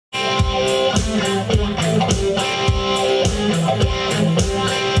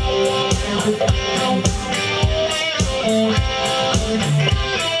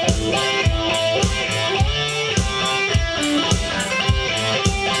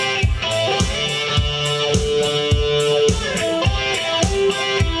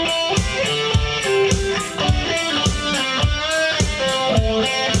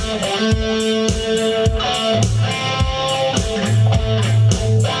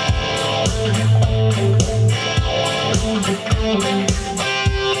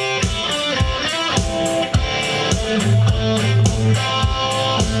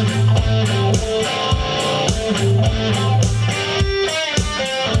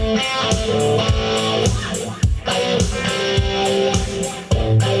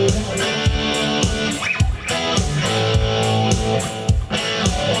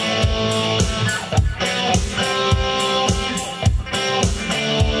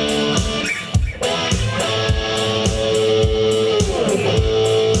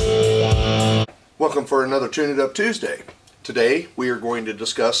for another Tune It Up Tuesday. Today we are going to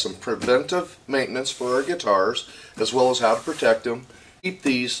discuss some preventive maintenance for our guitars, as well as how to protect them, keep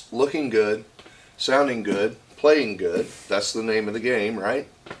these looking good, sounding good, playing good. That's the name of the game, right?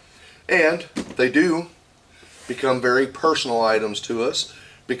 And they do become very personal items to us,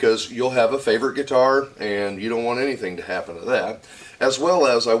 because you'll have a favorite guitar and you don't want anything to happen to that. As well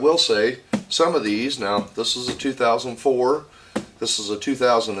as, I will say, some of these, now this is a 2004, this is a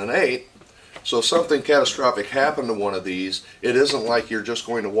 2008, so if something catastrophic happened to one of these, it isn't like you're just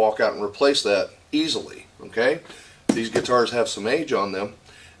going to walk out and replace that easily, okay? These guitars have some age on them,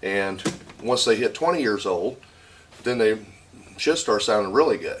 and once they hit 20 years old, then they should start sounding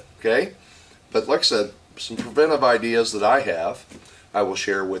really good, okay? But like I said, some preventive ideas that I have, I will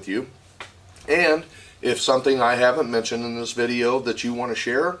share with you. And if something I haven't mentioned in this video that you want to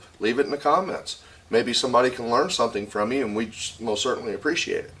share, leave it in the comments. Maybe somebody can learn something from you, and we most certainly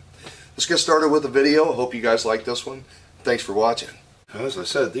appreciate it. Let's get started with the video. I hope you guys like this one. Thanks for watching. As I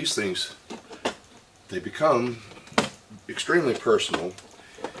said, these things, they become extremely personal,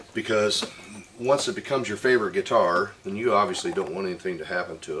 because once it becomes your favorite guitar, then you obviously don't want anything to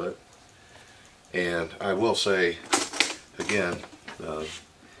happen to it. And I will say, again,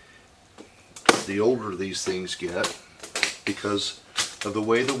 the older these things get, because of the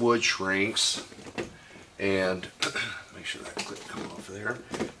way the wood shrinks, and make sure that clip comes off there,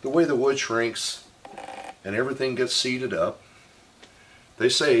 the way the wood shrinks and everything gets seated up, they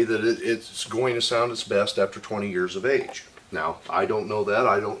say that it's going to sound its best after 20 years of age. Now, I don't know that.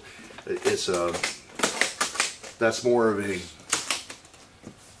 That's more of a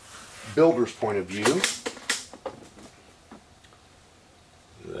builder's point of view.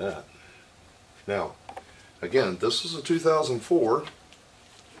 That. Now, again, this is a 2004,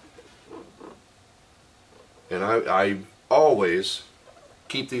 and I always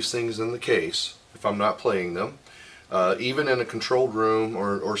keep these things in the case if I'm not playing them, even in a controlled room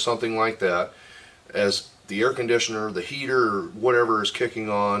or something like that, as the air conditioner, the heater, or whatever is kicking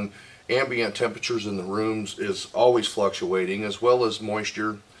on. Ambient temperatures in the rooms is always fluctuating, as well as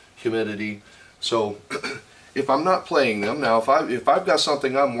moisture, humidity. So if I'm not playing them, now if I've got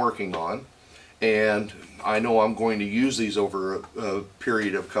something I'm working on and I know I'm going to use these over a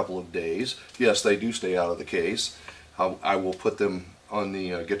period of a couple of days, yes, they do stay out of the case. I will put them on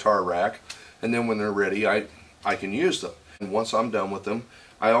the guitar rack, and then when they're ready, I can use them. And once I'm done with them,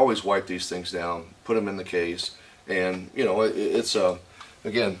 I always wipe these things down, put them in the case, and you know, it's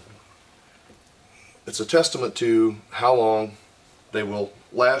again, it's a testament to how long they will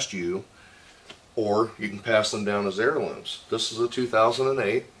last you, or you can pass them down as heirlooms. This is a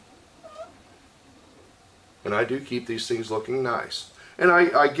 2008, and I do keep these things looking nice. And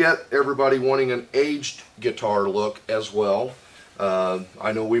I get everybody wanting an aged guitar look as well.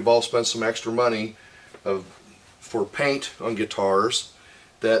 I know we've all spent some extra money for paint on guitars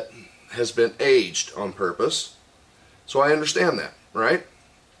that has been aged on purpose, so I understand that, right?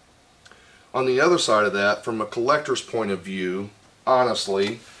 On the other side of that, from a collector's point of view,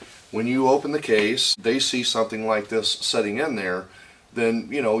 honestly, when you open the case, they see something like this sitting in there, then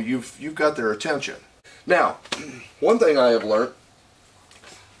you know you've got their attention. Now, one thing I have learned,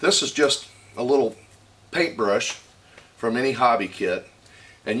 this is just a little paintbrush from any hobby kit,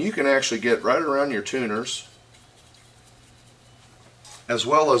 and you can actually get right around your tuners, as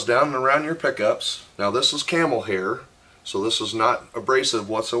well as down and around your pickups. Now this is camel hair, so this is not abrasive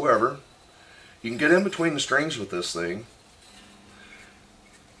whatsoever. You can get in between the strings with this thing,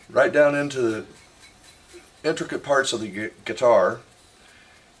 right down into the intricate parts of the guitar,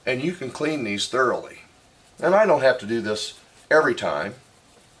 and you can clean these thoroughly. And I don't have to do this every time,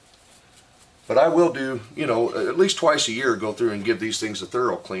 but I will do, you know, at least twice a year, go through and give these things a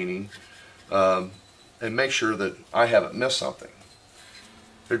thorough cleaning, and make sure that I haven't missed something.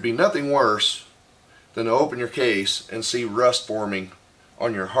 There'd be nothing worse than to open your case and see rust forming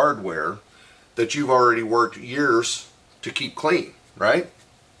on your hardware that you've already worked years to keep clean, right?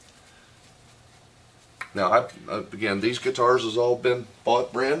 Now, again, these guitars has all been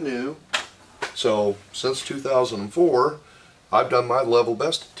bought brand new, so since 2004, I've done my level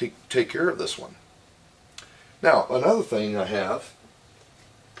best to take care of this one. Now, another thing I have,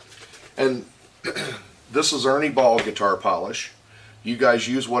 and this is Ernie Ball guitar polish. You guys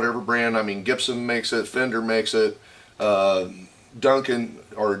use whatever brand. I mean, Gibson makes it, Fender makes it, Duncan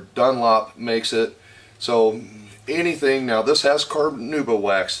or Dunlop makes it. So anything, now this has carnauba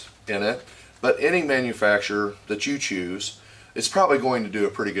wax in it, but any manufacturer that you choose, it's probably going to do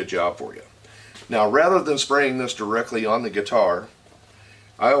a pretty good job for you. Now, rather than spraying this directly on the guitar,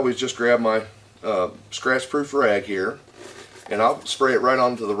 I always just grab my scratch-proof rag here, and I'll spray it right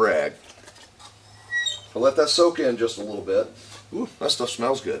onto the rag. I'll let that soak in just a little bit. Ooh, that stuff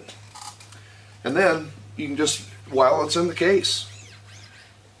smells good. And then you can just, while it's in the case,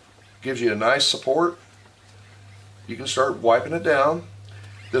 gives you a nice support. You can start wiping it down.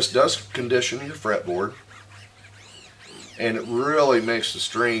 This does condition your fretboard, and it really makes the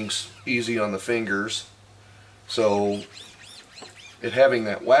strings easy on the fingers. So it having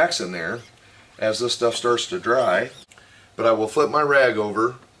that wax in there as this stuff starts to dry. But I will flip my rag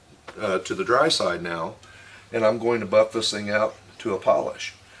over to the dry side now, and I'm going to buff this thing out to a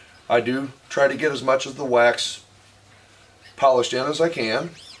polish. I do try to get as much of the wax polished in as I can.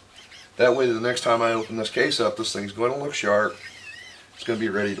 That way the next time I open this case up, this thing's going to look sharp. It's going to be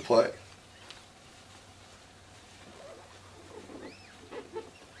ready to play.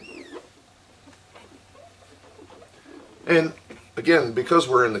 And again, because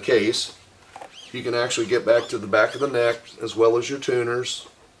we're in the case, you can actually get back to the back of the neck as well as your tuners,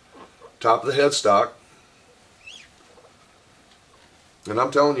 top of the headstock. And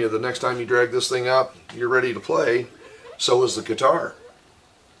I'm telling you, the next time you drag this thing up, you're ready to play. So is the guitar.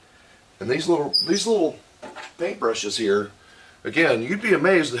 And these little paintbrushes here, again, you'd be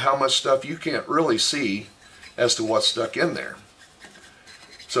amazed at how much stuff you can't really see as to what's stuck in there.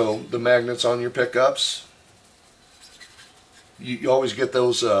 So the magnets on your pickups, you always get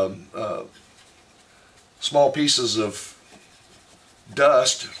those small pieces of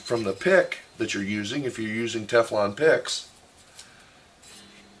dust from the pick that you're using if you're using Teflon picks.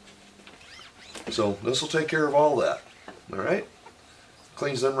 So this will take care of all that. Alright?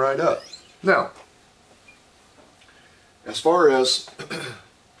 Cleans them right up. Now, as far as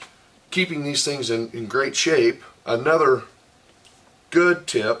keeping these things in great shape, another good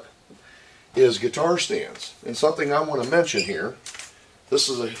tip is guitar stands. And something I want to mention here, this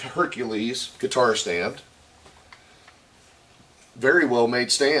is a Hercules guitar stand. Very well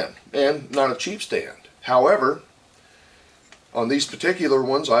made stand, and not a cheap stand. However, on these particular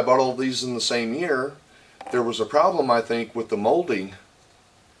ones, I bought all these in the same year, there was a problem, I think, with the molding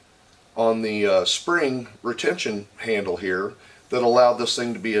on the spring retention handle here that allowed this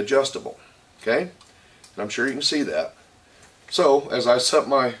thing to be adjustable. Okay? And I'm sure you can see that. So, as I set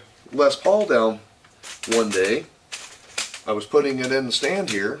my Les Paul down one day, I was putting it in the stand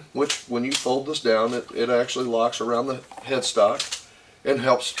here, which when you fold this down, it actually locks around the headstock and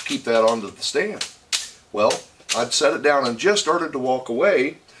helps keep that onto the stand. Well, I'd set it down and just started to walk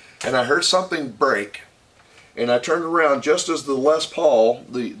away, and I heard something break. And I turned around just as the Les Paul,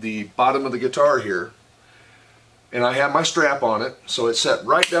 the bottom of the guitar here, and I had my strap on it, so it sat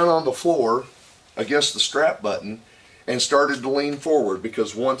right down on the floor against the strap button and started to lean forward,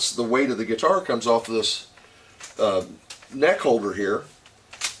 because once the weight of the guitar comes off this neck holder here,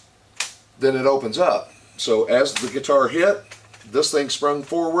 then it opens up. So as the guitar hit, this thing sprung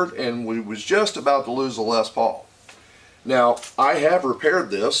forward and we was just about to lose the Les Paul. Now, I have repaired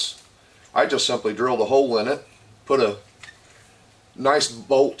this. I just simply drilled a hole in it, put a nice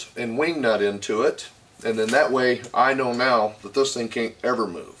bolt and wing nut into it, and then that way I know now that this thing can't ever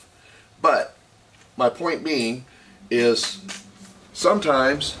move. But my point being is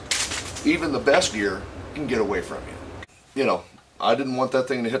sometimes even the best gear can get away from you. You know, I didn't want that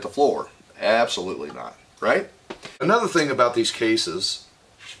thing to hit the floor. Absolutely not, right? Another thing about these cases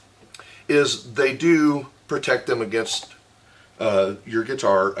is they do protect them against your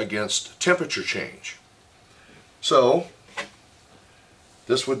guitar against temperature change. So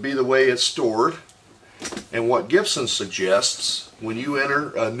this would be the way it's stored, and what Gibson suggests when you enter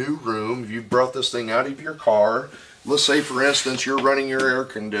a new room, if you brought this thing out of your car, let's say for instance you're running your air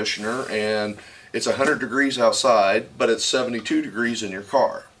conditioner and it's 100 degrees outside but it's 72 degrees in your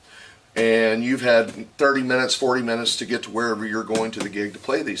car, and you've had 30 minutes, 40 minutes to get to wherever you're going to the gig to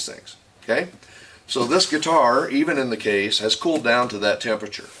play these things. Okay? So this guitar, even in the case, has cooled down to that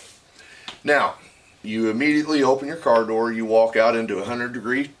temperature. Now, you immediately open your car door, you walk out into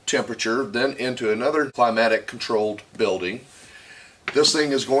 100-degree temperature, then into another climatic controlled building. This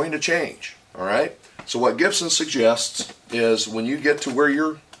thing is going to change, alright? So what Gibson suggests is when you get to where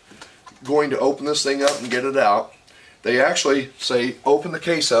you're going to open this thing up and get it out, they actually say open the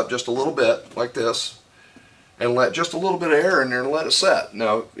case up just a little bit, like this, and let just a little bit of air in there and let it set.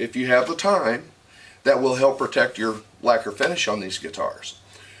 Now, if you have the time, that will help protect your lacquer finish on these guitars.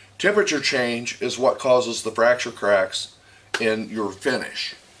 Temperature change is what causes the fracture cracks in your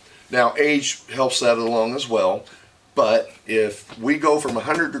finish. Now, age helps that along as well, but if we go from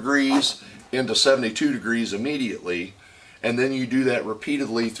 100 degrees into 72 degrees immediately, and then you do that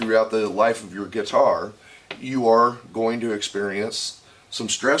repeatedly throughout the life of your guitar, you are going to experience some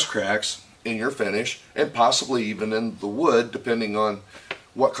stress cracks in your finish, and possibly even in the wood, depending on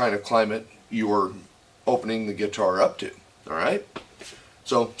what kind of climate you are opening the guitar up to. Alright?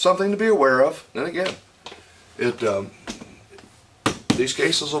 So something to be aware of. And again, these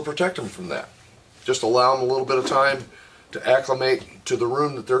cases will protect them from that. Just allow them a little bit of time to acclimate to the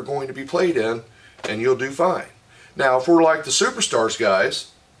room that they're going to be played in, and you'll do fine. Now, if we're like the Superstars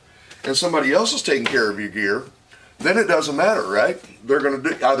guys, and somebody else is taking care of your gear, then it doesn't matter, right? They're going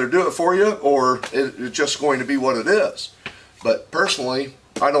to either do it for you, or it's just going to be what it is. But personally,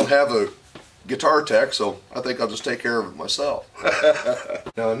 I don't have a guitar tech, so I think I'll just take care of it myself.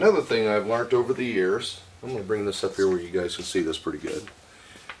 Now, another thing I've learned over the years, I'm going to bring this up here where you guys can see this pretty good.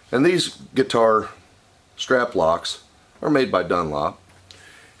 And these guitar strap locks are made by Dunlop,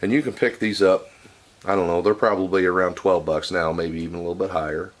 and you can pick these up. I don't know, they're probably around 12 bucks now, maybe even a little bit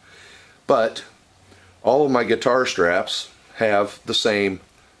higher. But all of my guitar straps have the same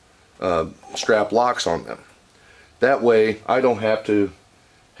strap locks on them. That way I don't have to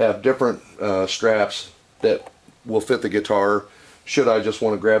have different straps that will fit the guitar should I just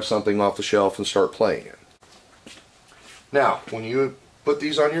want to grab something off the shelf and start playing it. Now, when you put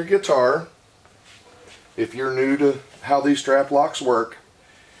these on your guitar, if you're new to how these strap locks work,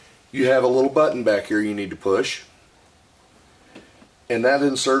 you have a little button back here you need to push, and that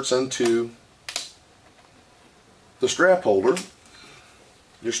inserts into the strap holder,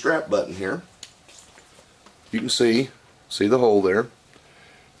 your strap button here. You can see the hole there, and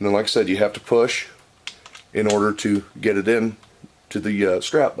then like I said, you have to push in order to get it in to the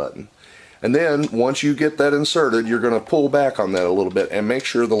strap button. And then once you get that inserted, you're going to pull back on that a little bit and make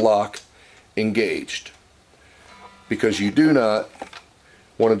sure the lock engaged, because you do not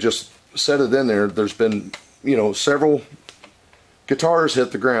want to just set it in there. There's been, you know, several guitars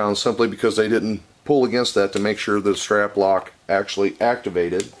hit the ground simply because they didn't pull against that to make sure the strap lock actually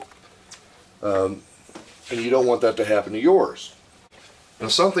activated, and you don't want that to happen to yours. Now,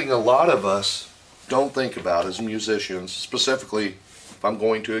 something a lot of us don't think about as musicians, specifically if I'm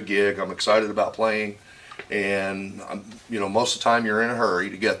going to a gig, I'm excited about playing, and you know, most of the time you're in a hurry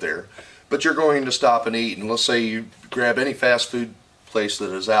to get there, but you're going to stop and eat, and let's say you grab any fast food place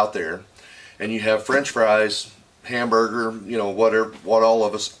that is out there, and you have French fries, hamburger, you know, whatever, what all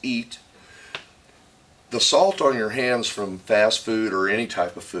of us eat. The salt on your hands from fast food or any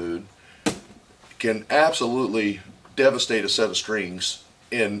type of food can absolutely devastate a set of strings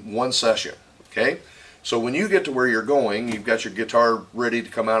in one session. Okay, so when you get to where you're going, you've got your guitar ready to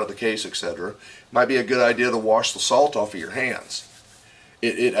come out of the case, etc. It might be a good idea to wash the salt off of your hands.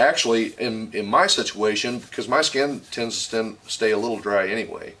 It actually, in my situation, because my skin tends to stay a little dry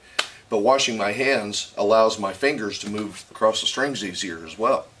anyway, but washing my hands allows my fingers to move across the strings easier as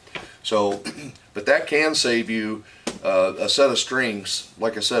well. So, but that can save you a set of strings,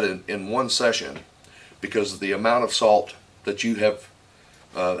 like I said, in one session, because of the amount of salt that you have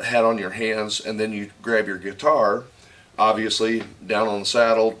had on your hands. And then you grab your guitar, obviously down on the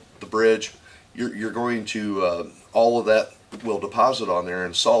saddle, the bridge, you're going to, all of that will deposit on there,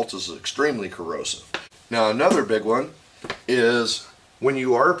 and salt is extremely corrosive. Now, another big one is when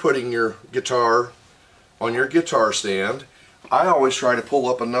you are putting your guitar on your guitar stand, I always try to pull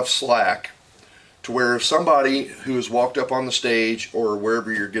up enough slack to where if somebody who has walked up on the stage or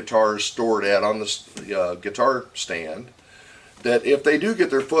wherever your guitar is stored at on the guitar stand, that if they do get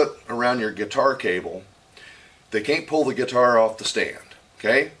their foot around your guitar cable, they can't pull the guitar off the stand.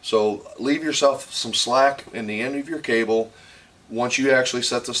 Okay, so leave yourself some slack in the end of your cable once you actually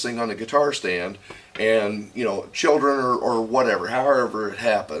set this thing on the guitar stand. And you know, children or whatever, however it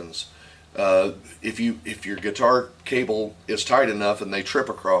happens, if your guitar cable is tight enough and they trip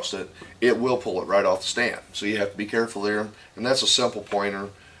across it, it will pull it right off the stand. So you have to be careful there, and that's a simple pointer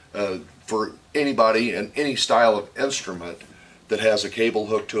for anybody and any style of instrument that has a cable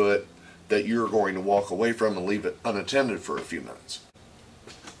hooked to it that you're going to walk away from and leave it unattended for a few minutes.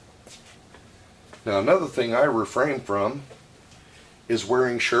 Now, another thing I refrain from is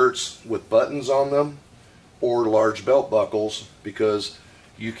wearing shirts with buttons on them or large belt buckles, because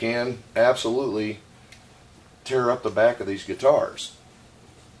you can absolutely tear up the back of these guitars.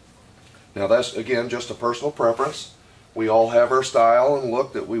 Now, that's again just a personal preference. We all have our style and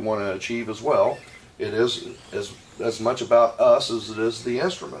look that we want to achieve as well. It is as much about us as it is the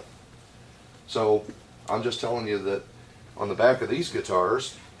instrument. So I'm just telling you that on the back of these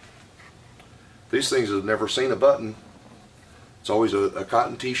guitars, these things have never seen a button. It's always a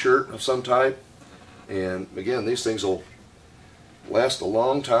cotton t-shirt of some type, and again, these things will last a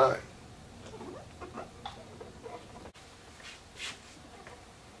long time.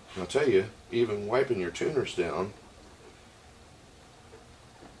 I'll tell you, even wiping your tuners down.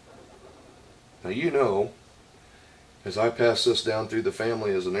 Now, you know, as I pass this down through the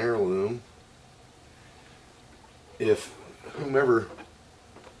family as an heirloom, if whomever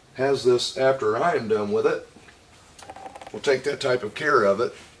has this after I am done with it will take that type of care of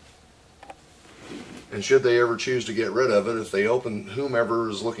it, and should they ever choose to get rid of it, if they open, whomever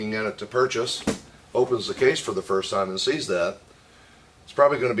is looking at it to purchase opens the case for the first time and sees that, it's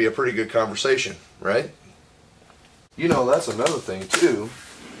probably going to be a pretty good conversation, right? You know, that's another thing too,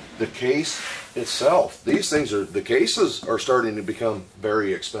 the case itself. These things are, the cases are starting to become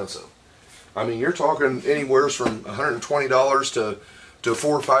very expensive. I mean, you're talking anywhere from $120 to $400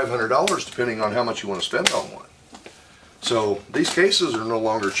 or $500 depending on how much you want to spend on one. So these cases are no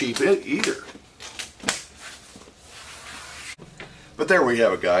longer cheap either. But there we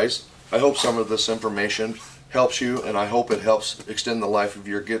have it, guys. I hope some of this information helps you, and I hope it helps extend the life of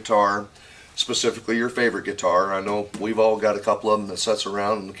your guitar, specifically your favorite guitar. I know we've all got a couple of them that sits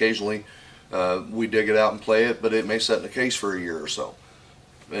around, and occasionally we dig it out and play it, but it may sit in a case for a year or so.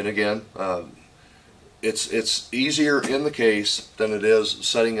 And again, it's easier in the case than it is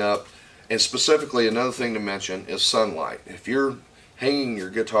setting up. And specifically, another thing to mention is sunlight. If you're hanging your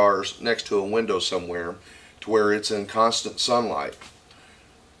guitars next to a window somewhere to where it's in constant sunlight,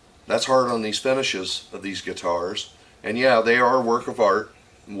 that's hard on these finishes of these guitars. And yeah, they are a work of art.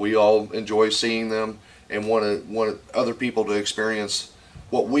 We all enjoy seeing them and want other people to experience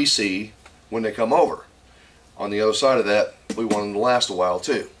what we see when they come over. On the other side of that, we want them to last a while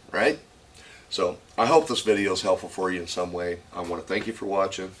too, right? So I hope this video is helpful for you in some way. I want to thank you for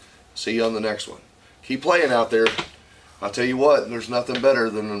watching. See you on the next one. Keep playing out there. I'll tell you what, there's nothing better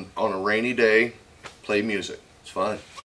than on a rainy day, play music. It's fun.